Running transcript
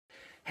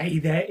Hey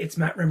there, it's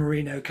Matt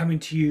Remarino coming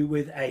to you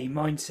with a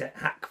mindset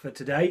hack for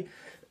today.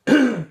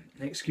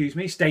 Excuse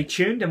me, stay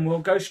tuned and we'll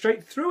go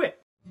straight through it.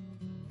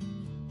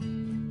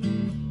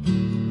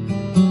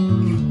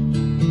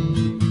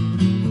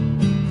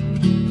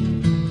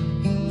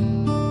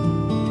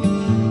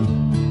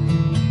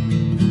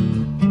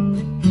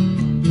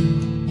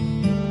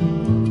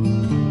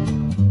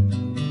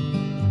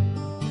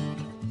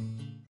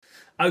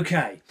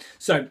 Okay,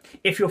 so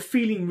if you're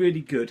feeling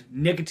really good,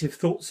 negative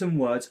thoughts and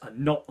words are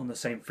not on the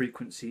same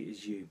frequency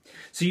as you.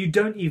 So you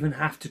don't even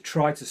have to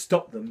try to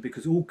stop them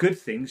because all good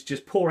things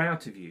just pour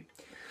out of you.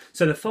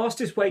 So the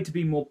fastest way to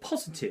be more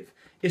positive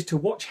is to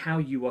watch how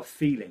you are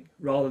feeling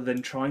rather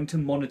than trying to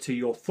monitor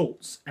your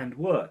thoughts and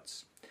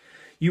words.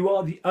 You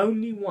are the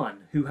only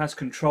one who has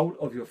control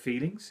of your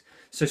feelings,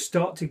 so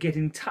start to get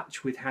in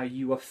touch with how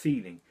you are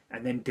feeling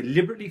and then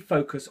deliberately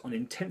focus on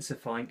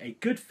intensifying a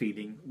good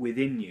feeling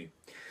within you.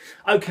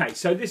 Okay,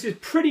 so this is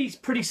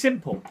pretty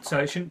simple, so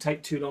it shouldn't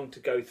take too long to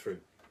go through.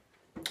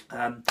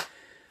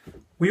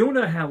 We all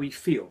know how we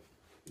feel.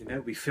 You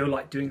know, we feel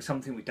like doing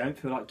something, we don't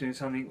feel like doing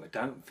something, we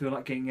don't feel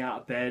like getting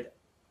out of bed.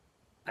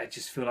 I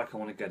just feel like I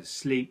want to go to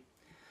sleep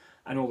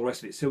and all the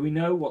rest of it. So we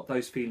know what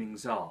those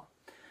feelings are.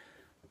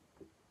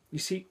 You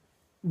see,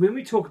 when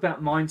we talk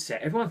about mindset,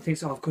 everyone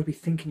thinks, oh, I've got to be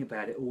thinking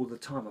about it all the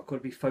time. I've got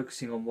to be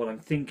focusing on what I'm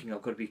thinking.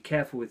 I've got to be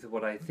careful with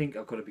what I think.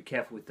 I've got to be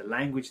careful with the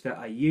language that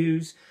I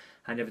use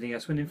and everything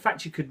else. When in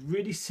fact, you could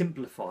really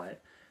simplify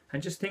it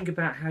and just think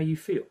about how you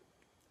feel.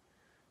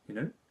 You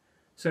know?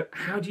 So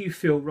how do you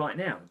feel right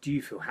now? Do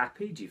you feel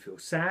happy? Do you feel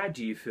sad?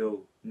 Do you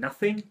feel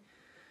nothing?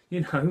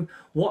 You know,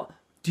 what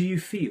do you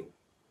feel?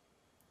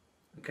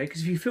 Okay,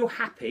 because if you feel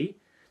happy,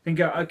 then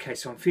go, okay,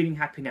 so I'm feeling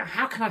happy now.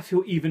 How can I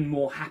feel even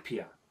more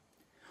happier?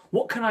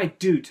 What can I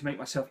do to make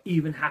myself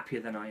even happier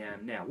than I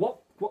am now?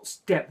 What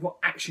step, what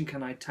action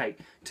can I take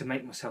to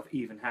make myself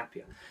even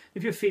happier?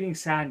 If you're feeling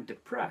sad and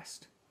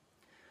depressed,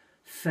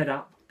 fed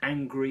up,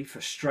 angry,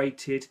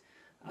 frustrated,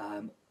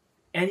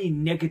 any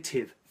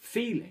negative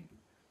feeling,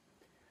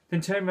 then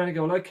turn around and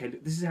go, well, okay,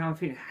 look, this is how I'm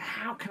feeling.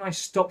 How can I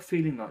stop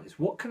feeling like this?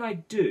 What can I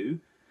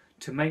do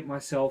to make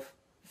myself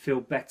feel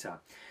better?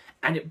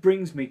 And it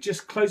brings me,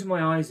 just closing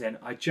my eyes then,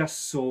 I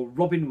just saw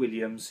Robin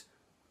Williams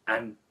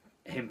and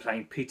him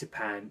playing Peter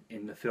Pan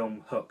in the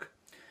film Hook.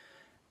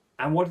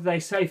 And what did they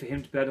say for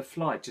him to be able to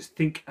fly? Just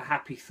think a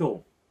happy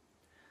thought.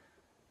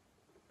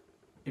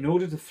 In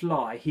order to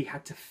fly, he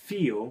had to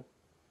feel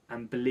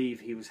and believe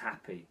he was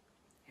happy.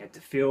 He had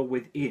to feel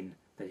within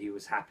that he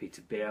was happy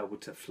to be able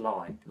to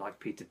fly like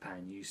Peter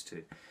Pan used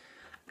to.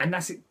 And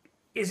that's it.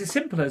 It's as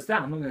simple as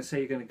that. I'm not going to say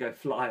you're going to go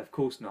fly, of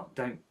course not.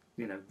 Don't,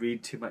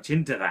 read too much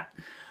into that.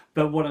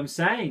 But what I'm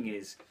saying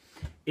is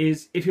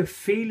if you're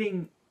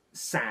feeling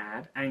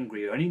sad,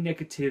 angry, or any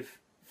negative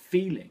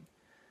feeling,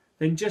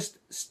 then just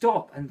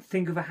stop and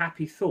think of a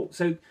happy thought.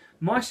 So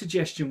my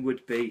suggestion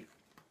would be,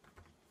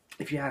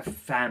 if you have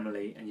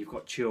family and you've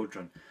got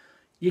children,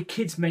 your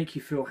kids make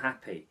you feel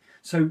happy.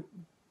 So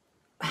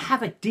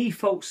have a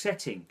default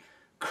setting.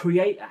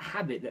 Create a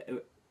habit that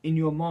in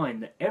your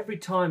mind that every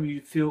time you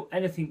feel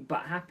anything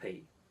but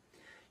happy,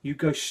 you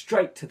go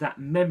straight to that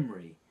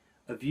memory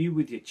of you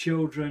with your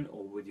children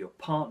or with your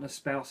partner,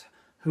 spouse,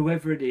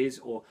 whoever it is,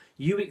 or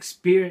you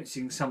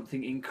experiencing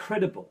something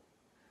incredible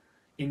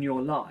in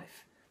your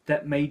life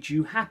that made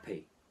you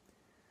happy.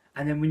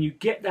 And then when you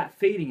get that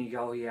feeling, you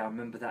go, oh yeah, I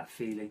remember that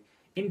feeling.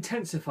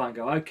 Intensify and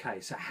go,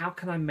 okay, so how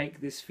can I make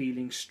this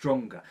feeling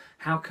stronger?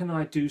 How can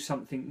I do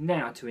something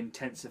now to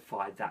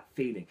intensify that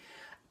feeling?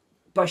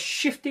 By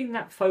shifting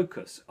that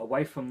focus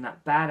away from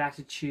that bad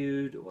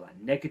attitude or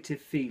that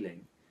negative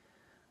feeling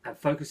and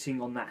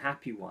focusing on that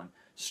happy one,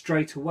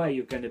 straight away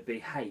you're going to be,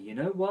 hey, you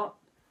know what?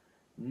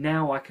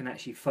 Now I can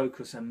actually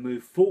focus and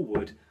move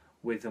forward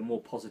with a more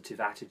positive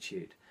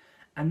attitude.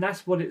 And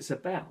that's what it's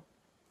about.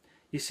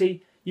 You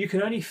see, you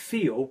can only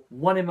feel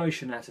one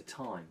emotion at a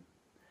time.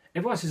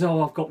 Everyone says,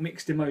 oh, I've got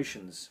mixed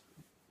emotions.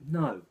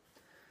 No.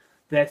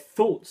 Their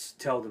thoughts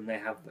tell them they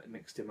have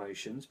mixed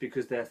emotions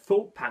because their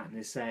thought pattern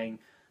is saying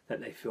that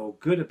they feel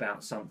good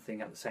about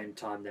something at the same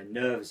time they're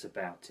nervous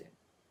about it.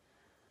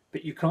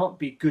 But you can't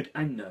be good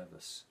and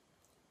nervous.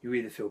 You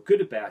either feel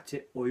good about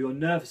it or you're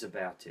nervous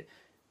about it.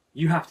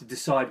 You have to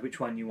decide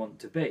which one you want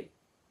to be.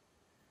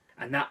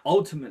 And that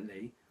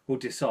ultimately will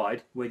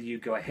decide whether you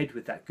go ahead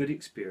with that good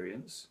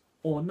experience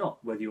or not,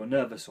 whether you're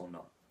nervous or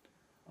not.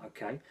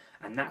 Okay?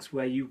 And that's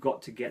where you've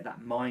got to get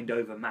that mind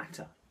over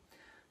matter.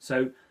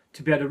 So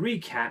to be able to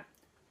recap,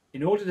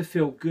 in order to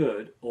feel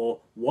good or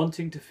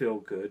wanting to feel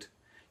good,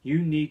 you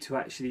need to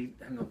actually,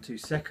 hang on 2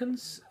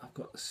 seconds, I've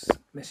got a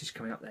message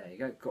coming up, there you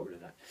go, got rid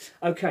of that.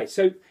 Okay,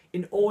 so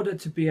in order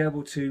to be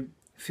able to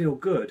feel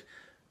good,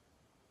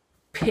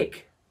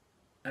 pick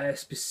a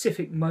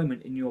specific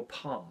moment in your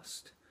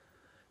past,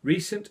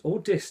 recent or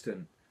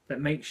distant,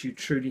 that makes you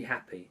truly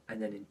happy,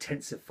 and then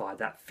intensify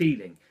that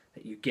feeling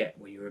that you get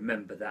when you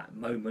remember that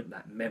moment,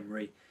 that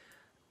memory,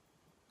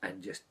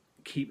 and just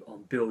keep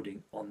on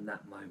building on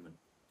that moment.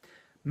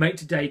 Make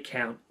today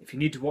count. If you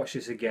need to watch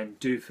this again,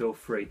 do feel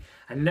free.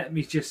 And let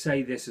me just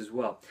say this as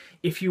well.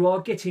 If you are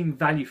getting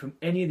value from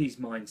any of these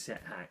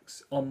mindset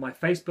hacks, on my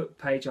Facebook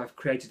page I've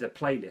created a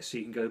playlist so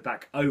you can go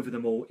back over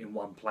them all in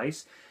one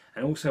place.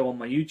 And also on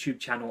my YouTube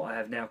channel I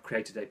have now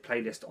created a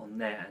playlist on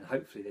there, and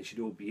hopefully they should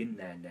all be in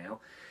there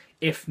now.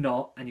 If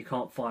not, and you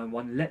can't find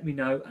one, let me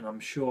know and I'm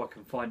sure I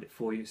can find it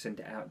for you and send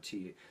it out to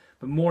you.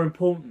 But more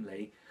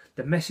importantly,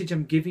 the message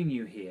I'm giving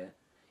you here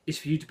is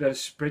for you to be able to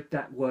spread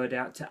that word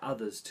out to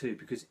others too,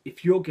 because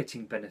if you're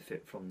getting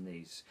benefit from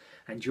these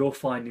and you're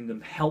finding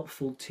them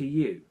helpful to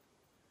you,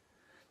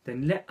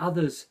 then let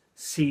others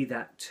see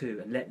that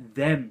too and let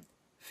them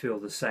feel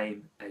the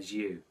same as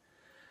you.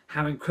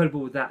 How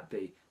incredible would that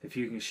be if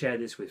you can share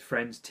this with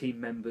friends,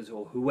 team members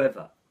or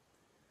whoever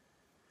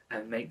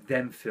and make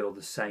them feel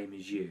the same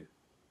as you?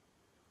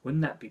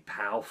 Wouldn't that be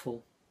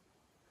powerful?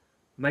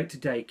 Make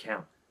today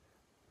count.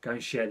 Go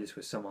and share this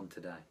with someone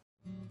today.